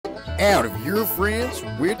out of your friends,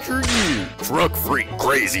 which are you? Truck freak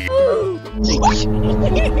crazy.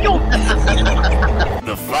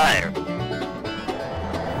 The fire.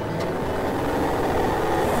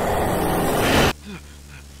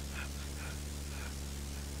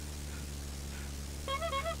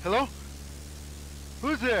 Hello?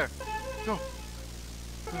 Who's there? No.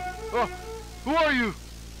 Oh, who are you?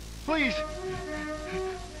 Please.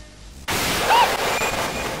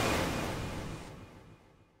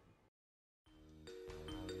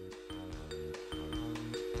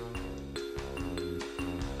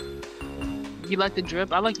 You like the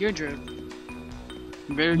drip? I like your drip.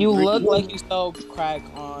 You look like you sell crack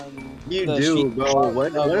on. You do, bro.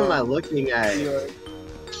 What am I looking at?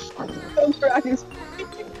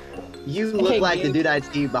 You look like the dude I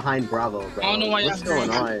see behind Bravo, bro. I don't know why What's going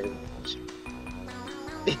on?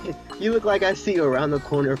 You look like I see you around the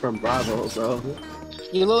corner from Bravo, bro.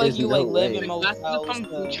 You look like There's you no live way. in motels.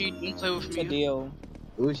 Gucci, don't play with me. Deal.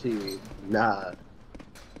 Gucci, nah.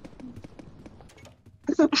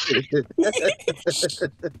 Man, you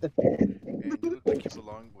look like you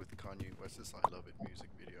belong with Kanye West's I Love It music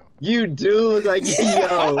video. You do look like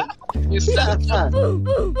yo.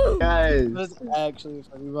 Guys. That's actually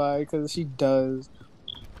funny, bye, because she does.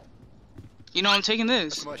 You know I'm taking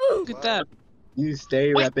this. Look at that. You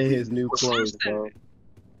stay repping his new clothes, bro.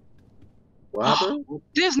 What happened?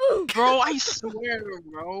 This, bro, I swear,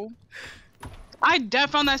 bro. I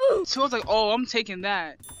found that too. I was like, oh, I'm taking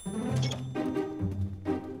that.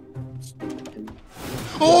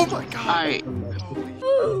 Oh my god! Alright.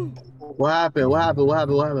 What happened? What happened? What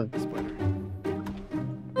happened? What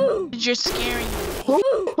happened? You're scaring me.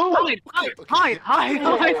 Hide! Hide?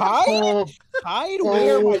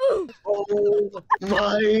 Where? Oh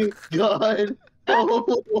my god!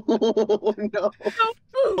 Oh no!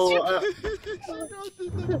 Oh,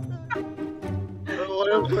 I don't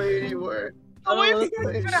want to play anymore. Oh, wait,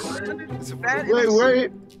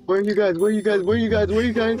 where are you guys? Where are you guys? Where are you guys? Where are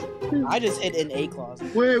you guys? I just hid in a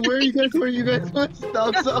closet. Where are you guys? Where are you guys? Stop!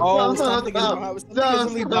 Oh, Stop!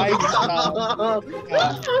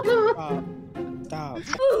 Stop.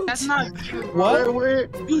 That's not cute. What? Where?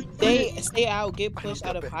 Stay out. Get pushed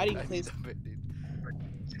out of hiding place.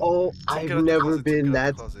 Oh, I've never been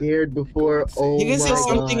that scared before. Oh You can say my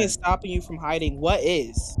something god. is stopping you from hiding. What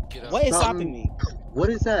is? What is stopping me? What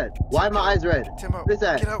is that? Why are my eyes red? What is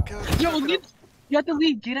that? Get out, get out. Yo, you have to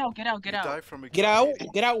leave. Get out. Get Get out?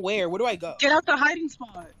 Get out where? Where do I go? Get out the hiding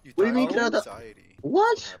spot. What do you mean get out the-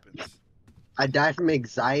 What? I died from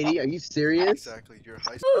anxiety? Are you serious? Exactly, you're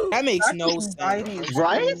high school. That makes no sense.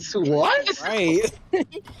 Right? What? Right.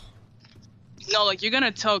 No, like you're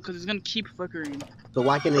gonna tell because it's gonna keep flickering. So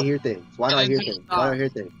why can't I hear things? Why do I hear things? Why do I hear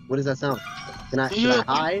things? What does that sound? Should I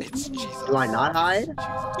hide? Do I not hide?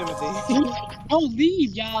 Timothy. Oh,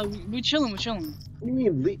 leave, y'all. We're chilling. What do you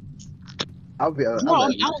mean leave? I'll be No,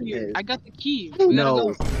 I'm out here. I got the key.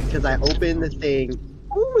 No, because I opened the thing.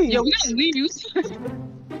 Yo, we gotta leave you.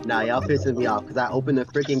 Nah, y'all pissing me off because I opened the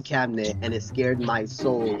freaking cabinet and it scared my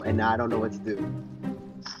soul and now I don't know what to do.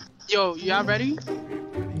 Yo, y'all ready?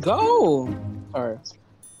 Go. Alright.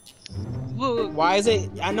 Look. Why is it?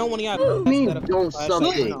 I know when y'all. Don't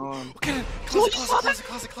something. Okay, closet. Get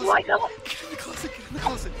in the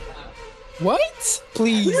closet. What?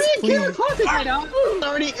 Please. Get in the closet. I'm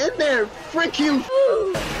already in there. Frick you.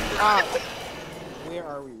 Where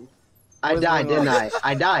are we? I died, didn't I?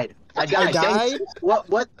 I died. I died? What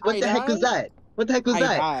the heck was that? What the heck was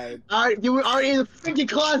that? Died. Alright, you were already in the freaking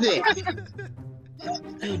closet.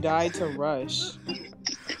 You died to rush.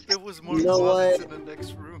 There was more You know closets what? in the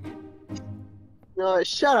next room. No,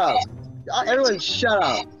 shut up. Everyone shut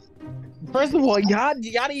up. First of all, y'all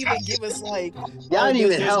didn't even give us like. Y'all didn't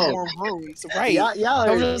even help. More rooms, right?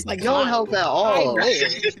 Y'all just like don't help at all.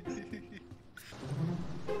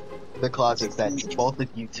 The closets that both of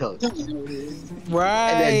you took.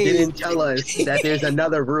 Right. And then didn't tell us that there's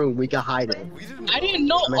another room we can hide in. I didn't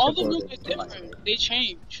know all the rooms are different. They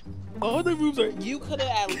changed. All the rooms are. You could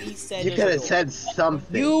have at least said. You could have said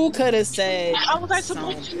something. You could have said. How was I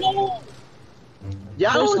supposed to know? Y'all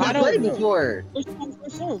I was don't played know. before.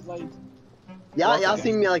 Like, Y'all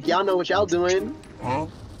see me like y'all know what y'all doing.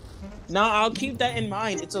 No, I'll keep that in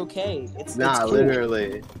mind. It's okay. It's Nah, cool.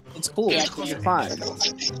 literally. It's cool. Yeah, You're fine.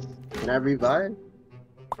 Can I revive?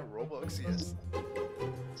 Roblox, yes.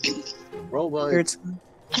 Roblox.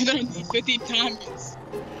 I'm gonna need 50 times.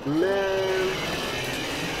 Man.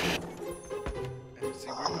 And see,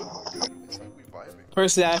 we're good. It's like we vibing.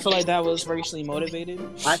 Personally, I feel like that was racially motivated.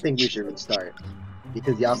 I think we should restart.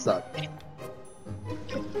 Because y'all suck.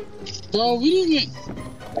 Bro, we didn't even...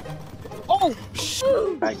 Oh!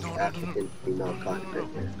 African female cockpit.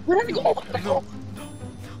 Where did I go? No.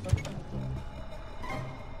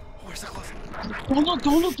 Where's the closet? Don't look,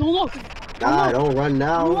 don't look, don't look. Nah, don't run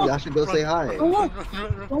now. Look. Y'all should go say hi. Don't look,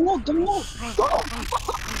 Run. don't look, don't look. Run.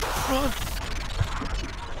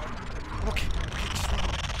 Okay,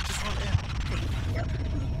 just run in.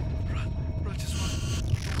 Run, just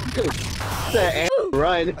run.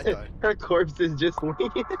 Run. I died. Her corpse is just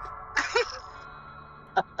waiting.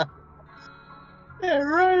 Yeah,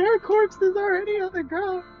 run. Her corpse is already on the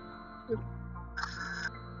ground.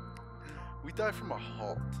 We died from a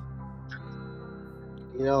halt.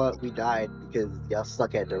 You know what? We died because y'all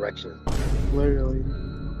suck at directions. Literally.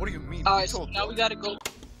 What do you mean? Alright, You so told now we gotta go.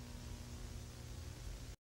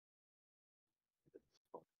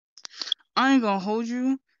 I ain't gonna hold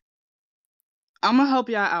you. I'm gonna help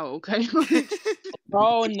y'all out, okay?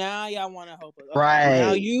 Oh, now y'all want to help us. Okay, Right.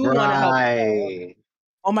 Now you want to help us. Right.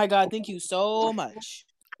 Oh my god, thank you so much.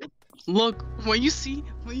 Look, when you see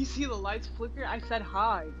the lights flicker, I said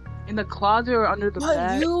hi. In the closet or under the But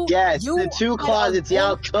bed. Yes, you the two had a closets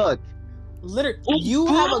y'all good- took. Literally, you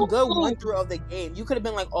have a good run through of the game. You could have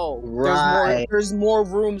been like, oh, Right. there's more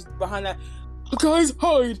rooms behind that. Guys,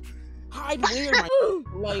 hide where, my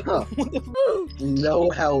like, Huh. what the No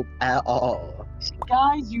help at all.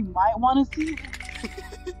 Guys, you might want to see.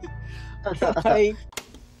 like,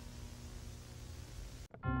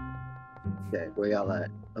 Okay, where y'all at?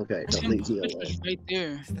 Okay, don't leave me It's alone. right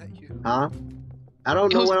there. Is that you? Huh? I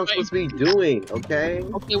don't know what I'm supposed to be doing, okay?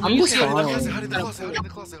 Okay, I'm when you just see Hide in the closet, hide in the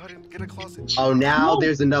closet, get a closet. Oh, now No.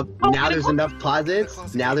 there's enough. Now there's enough closets.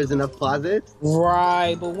 Closet, Now there's enough closets.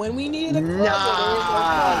 right, but when we needed a closet,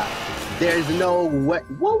 Nah, there's no way.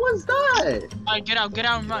 What was that? Alright, get out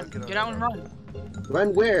and run. Get out and run.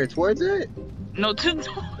 Run where? Towards it? No,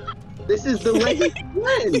 This is the way he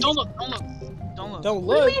went. don't look. Don't look. don't look.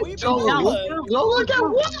 What Don't you mean, look. look? Go look at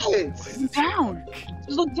what? Look down. Just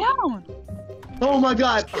look down. Oh my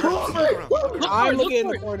god. I'm Look looking in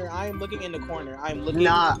for the it. corner. I am looking in the corner. I'm looking.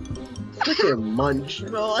 Nah. Look at Munch.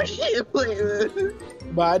 Bro, I can't play this.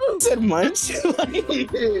 But I said munch. Like,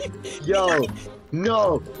 Yo.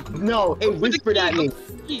 No. It whispered at me.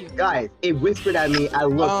 Guys, it whispered at me. I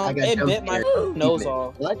looked. I got it jump bit my scared. nose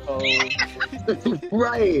off. What? Oh.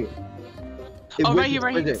 Right. It Oh, right here,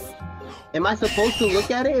 whispered right towards it. Am I supposed to look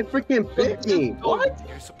at it? It freaking bit me. What?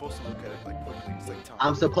 You're supposed to look at it like quickly. It's like time.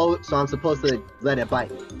 I'm supposed to let it bite.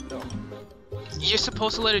 No. You're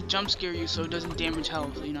supposed to let it jump scare you so it doesn't damage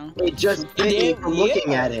health, you know? It just bit me from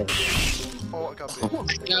looking at it. Oh, I got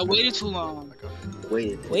bit. Yeah, I waited too long. I got bit.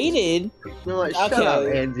 Waited. Waited. You know what? Shut Okay, up,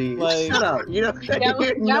 Angie. like- Shut up. You know, no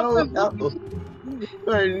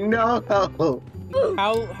help. No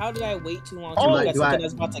help. How did I wait too long to Oh, look at do something I-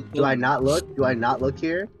 that's about to kill Do I me? not look? Do I not look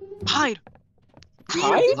here? Hide.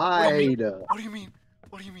 Hide? Hide. What do you mean?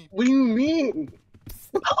 What do you mean? What do you mean?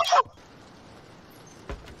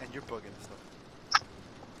 And you're bugging stuff.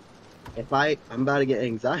 I'm about to get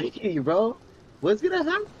anxiety, bro. What's gonna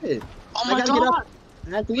happen? Oh I my gotta get god. up. I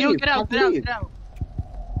have to Yo, leave. get I out, have to get out, leave. get out.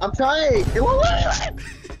 I'm trying. It won't let.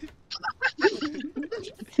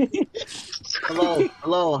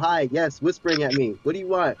 Hello, hi, yes, whispering at me. What do you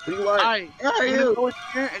want? Alright, Where are you're gonna you? go in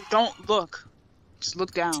here and don't look. Just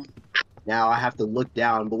look down. Now I have to look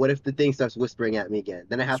down, but what if the thing starts whispering at me again?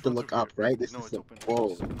 Then I have to Just run look through up, here. right? This No, is it's a open. whoa.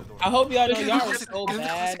 Just open the door. I hope y'all know Get in y'all the are closet, so get in the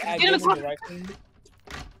bad closet, at get in the giving closet. directions.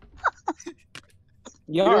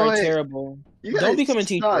 You Y'all know are what? terrible. You guys Don't become a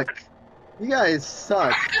teacher. suck. You guys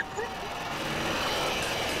suck.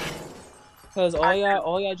 Cause all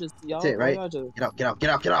y'all just y'all. That's it, right? All y'all just,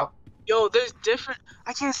 Get out. Yo, there's different.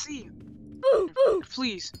 I can't see.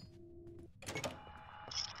 Please.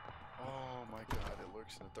 Oh my god, it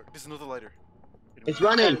lurks in the dark. There's another lighter. It's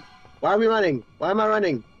running. Why are we running? Why am I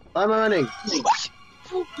running? Yo, We'll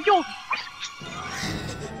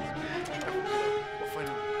find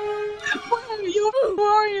him.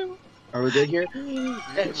 where are you? Are we good here?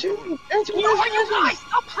 Angie, No, you guys,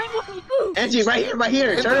 stop playing with me. Angie, right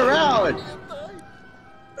here. Turn around.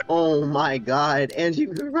 Oh my God, Angie,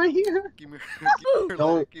 right here. Give me your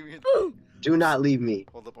Don't- lighter. Give me your... Do not leave me.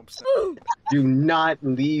 Hold up, I'm snapping. Do not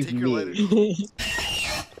leave Take your lighter. me.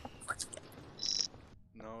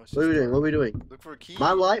 No, it's What are we just... doing? What are we doing? Look for a key.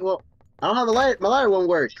 My light? Well, I don't have a light. My lighter won't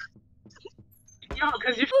work. Yo,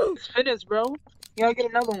 cause your f***'s finished, bro. You gotta get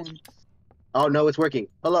another one. Oh no, it's working.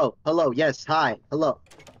 Hello. Yes. Hi. Hello.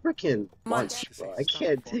 Freaking munch, This bro. is- I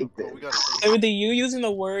can't stop. take Oh, this. we got it. Timothy, you using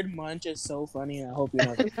the word munch is so funny, and I hope you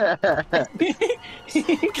know. Get in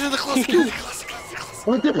the closet. Get in the closet.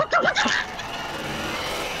 What the?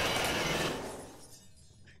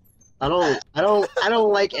 I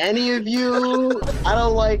don't like any of you. I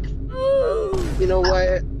don't like You know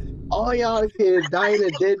what? All y'all kids die in a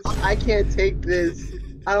ditch. I can't take this.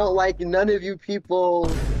 I don't like none of you people.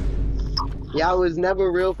 Y'all was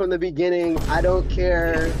never real from the beginning. I don't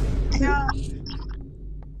care. Yeah.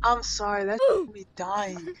 I'm sorry, that's me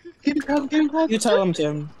dying. Keep getting close. You tell him,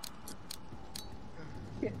 Tim.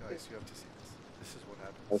 Guys, you have to see this. This is what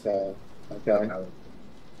happens. Okay.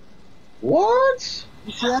 What?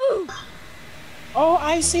 Oh,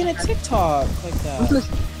 I seen a TikTok like that.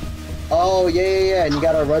 Oh yeah. And you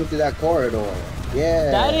gotta run through that corridor.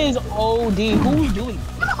 Yeah. That is OD. Who's doing?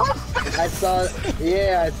 I saw.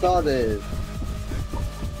 Yeah, I saw this.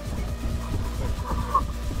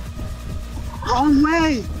 Wrong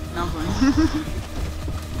way! No, I'm playing.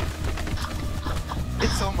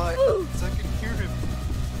 It's on my. So I can hear him.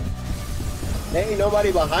 There ain't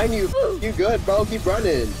nobody behind you. You good, bro? Keep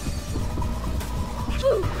running.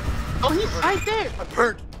 Oh, he's right there! I'm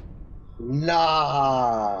hurt.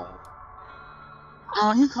 Nah.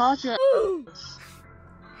 Oh, he caught you.